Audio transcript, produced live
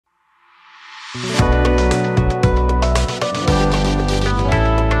Hello,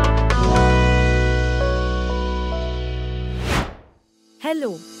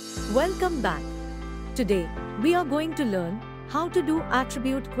 welcome back. Today, we are going to learn how to do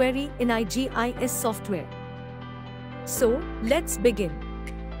attribute query in IGiS software. So, let's begin.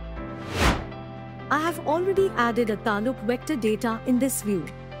 I have already added a taluk vector data in this view.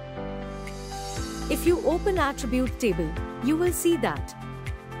 If you open attribute table, you will see that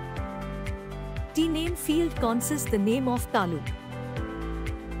tname field consists the name of taluk.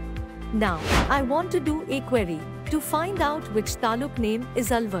 Now, I want to do a query to find out which taluk name is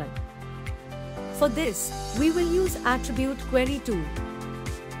Alwar. For this, we will use attribute query tool.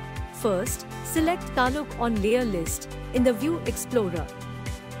 First, select taluk on layer list in the view explorer.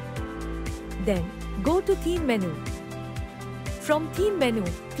 Then, go to theme menu. From theme menu,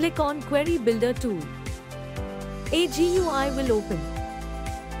 click on query builder tool. A GUI will open.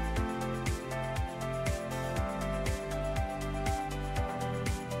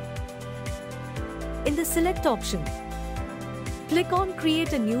 In the select option, click on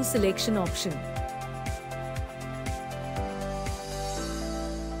create a new selection option.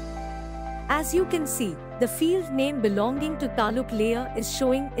 As you can see, the field name belonging to taluk layer is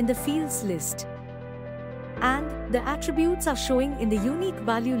showing in the fields list. And the attributes are showing in the unique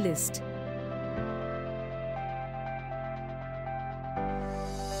value list.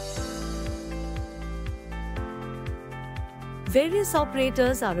 Various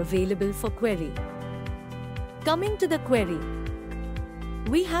operators are available for query. Coming to the query,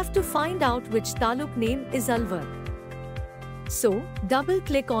 we have to find out which taluk name is Alwar. So,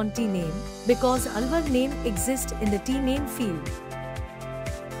 double-click on tname because Alwar name exists in the tname field.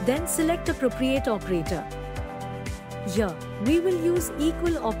 Then select appropriate operator. Here, we will use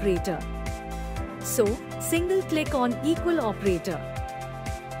equal operator. So, single-click on equal operator.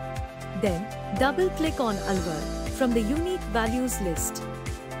 Then, double-click on Alwar from the unique values list.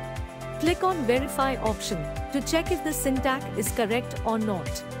 Click on verify option to check if the syntax is correct or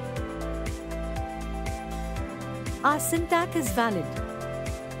not. Our syntax is valid.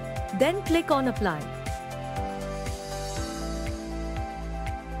 Then click on apply.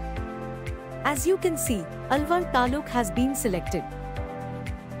 As you can see, Alwar taluk has been selected.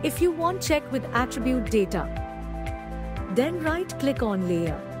 If you want check with attribute data, then right click on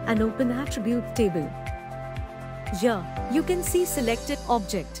layer and open attribute table. Here, you can see selected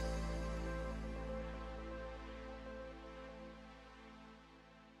object.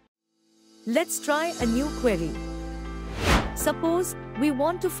 Let's try a new query. Suppose we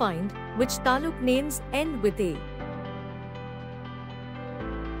want to find which taluk names end with A.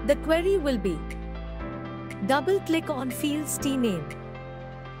 The query will be double-click on fields tname.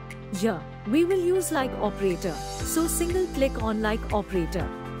 Here, we will use like operator, so single-click on like operator.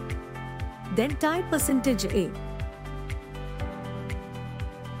 Then type %A.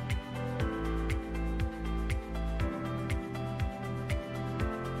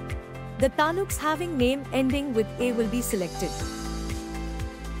 The taluks having name ending with A will be selected.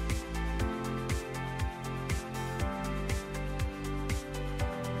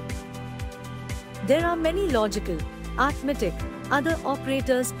 There are many logical, arithmetic, other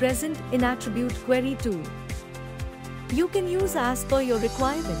operators present in attribute query tool. You can use as per your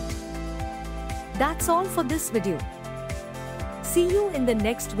requirement. That's all for this video. See you in the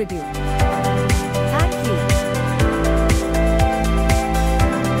next video.